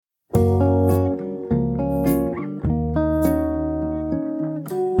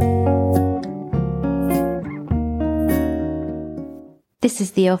This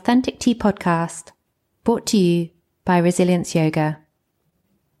is the Authentic Tea Podcast, brought to you by Resilience Yoga.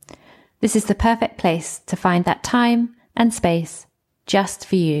 This is the perfect place to find that time and space just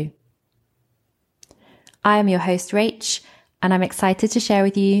for you. I am your host, Rach, and I'm excited to share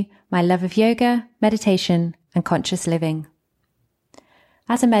with you my love of yoga, meditation, and conscious living.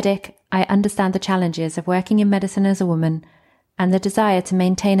 As a medic, I understand the challenges of working in medicine as a woman and the desire to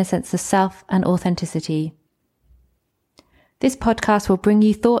maintain a sense of self and authenticity. This podcast will bring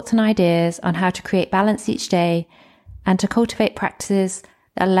you thoughts and ideas on how to create balance each day and to cultivate practices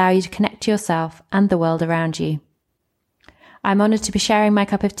that allow you to connect to yourself and the world around you. I'm honoured to be sharing my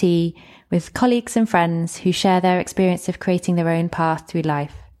cup of tea with colleagues and friends who share their experience of creating their own path through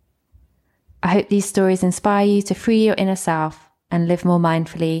life. I hope these stories inspire you to free your inner self and live more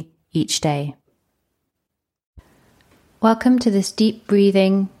mindfully each day. Welcome to this deep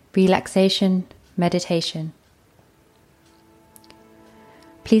breathing, relaxation, meditation.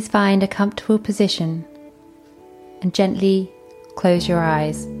 Please find a comfortable position and gently close your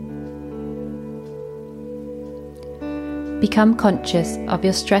eyes. Become conscious of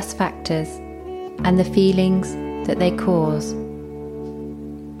your stress factors and the feelings that they cause.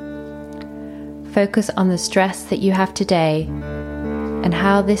 Focus on the stress that you have today and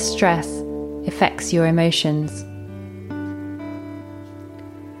how this stress affects your emotions.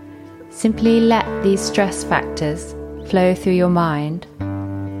 Simply let these stress factors flow through your mind.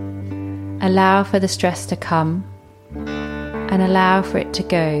 Allow for the stress to come and allow for it to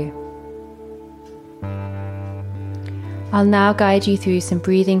go. I'll now guide you through some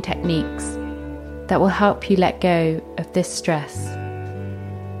breathing techniques that will help you let go of this stress.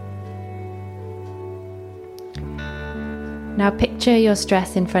 Now picture your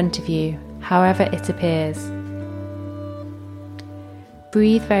stress in front of you, however it appears.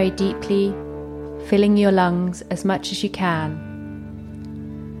 Breathe very deeply, filling your lungs as much as you can.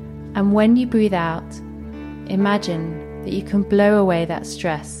 And when you breathe out, imagine that you can blow away that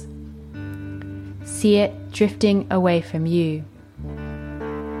stress. See it drifting away from you.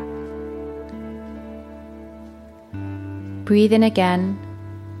 Breathe in again,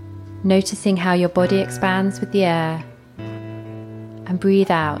 noticing how your body expands with the air. And breathe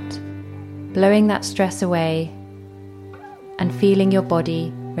out, blowing that stress away and feeling your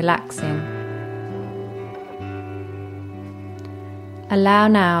body relaxing. Allow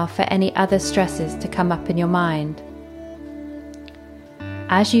now for any other stresses to come up in your mind.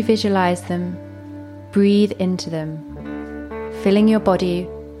 As you visualize them, breathe into them, filling your body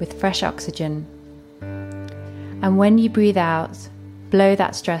with fresh oxygen. And when you breathe out, blow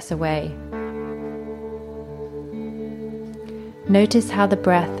that stress away. Notice how the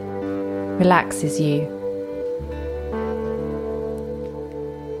breath relaxes you.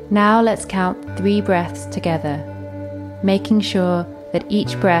 Now let's count 3 breaths together, making sure that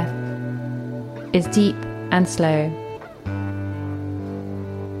each breath is deep and slow.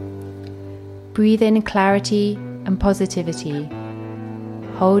 Breathe in clarity and positivity,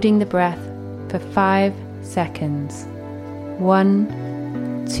 holding the breath for 5 seconds.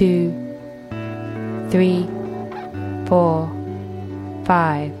 1, 2, 3, 4,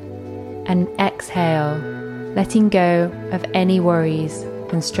 5. And exhale, letting go of any worries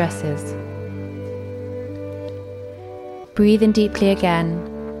and stresses. Breathe in deeply again,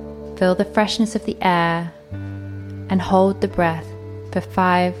 feel the freshness of the air, and hold the breath for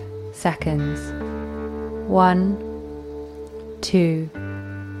 5 seconds. 1, 2,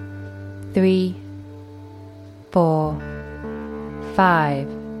 3, 4, 5.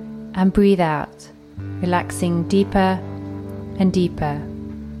 And breathe out, relaxing deeper and deeper.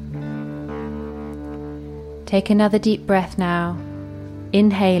 Take another deep breath now,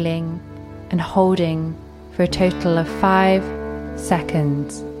 inhaling and holding for a total of 5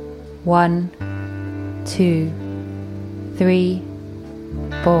 seconds. 1, 2, 3,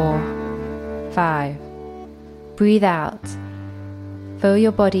 4, 5. Breathe out. Feel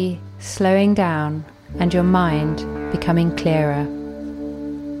your body slowing down and your mind becoming clearer.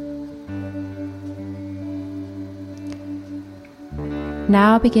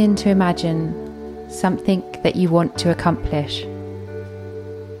 Now begin to imagine something that you want to accomplish.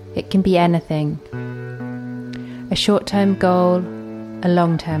 It can be anything. A short-term goal, a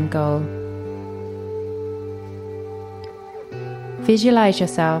long-term goal. Visualize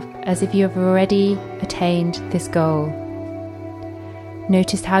yourself as if you have already attained this goal.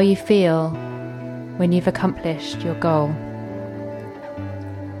 Notice how you feel when you've accomplished your goal.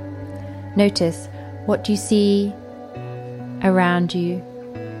 Notice what you see around you,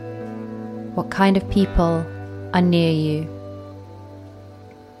 what kind of people are near you.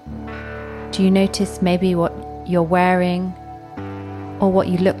 Do you notice maybe what you're wearing or what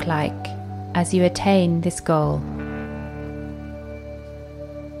you look like as you attain this goal.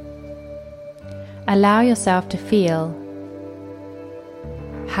 Allow yourself to feel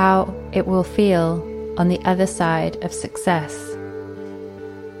how it will feel on the other side of success.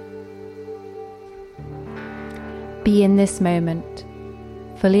 Be in this moment,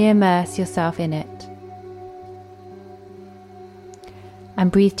 fully immerse yourself in it.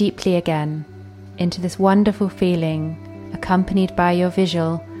 And breathe deeply again into this wonderful feeling accompanied by your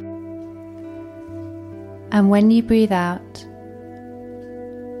visual. And when you breathe out,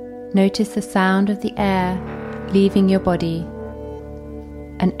 notice the sound of the air leaving your body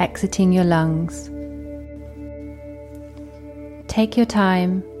and exiting your lungs. Take your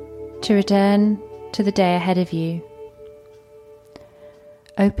time to return to the day ahead of you,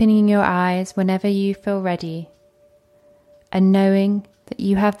 opening your eyes whenever you feel ready, and knowing that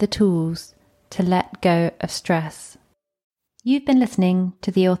you have the tools to let go of stress. You've been listening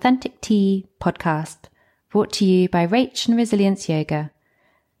to the Authentic Tea podcast, brought to you by Rach and Resilience Yoga,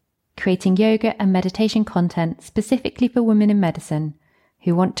 creating yoga and meditation content specifically for women in medicine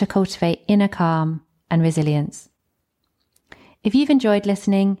who want to cultivate inner calm and resilience. If you've enjoyed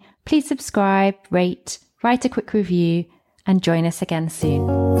listening, please subscribe, rate, write a quick review, and join us again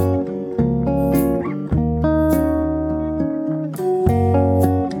soon.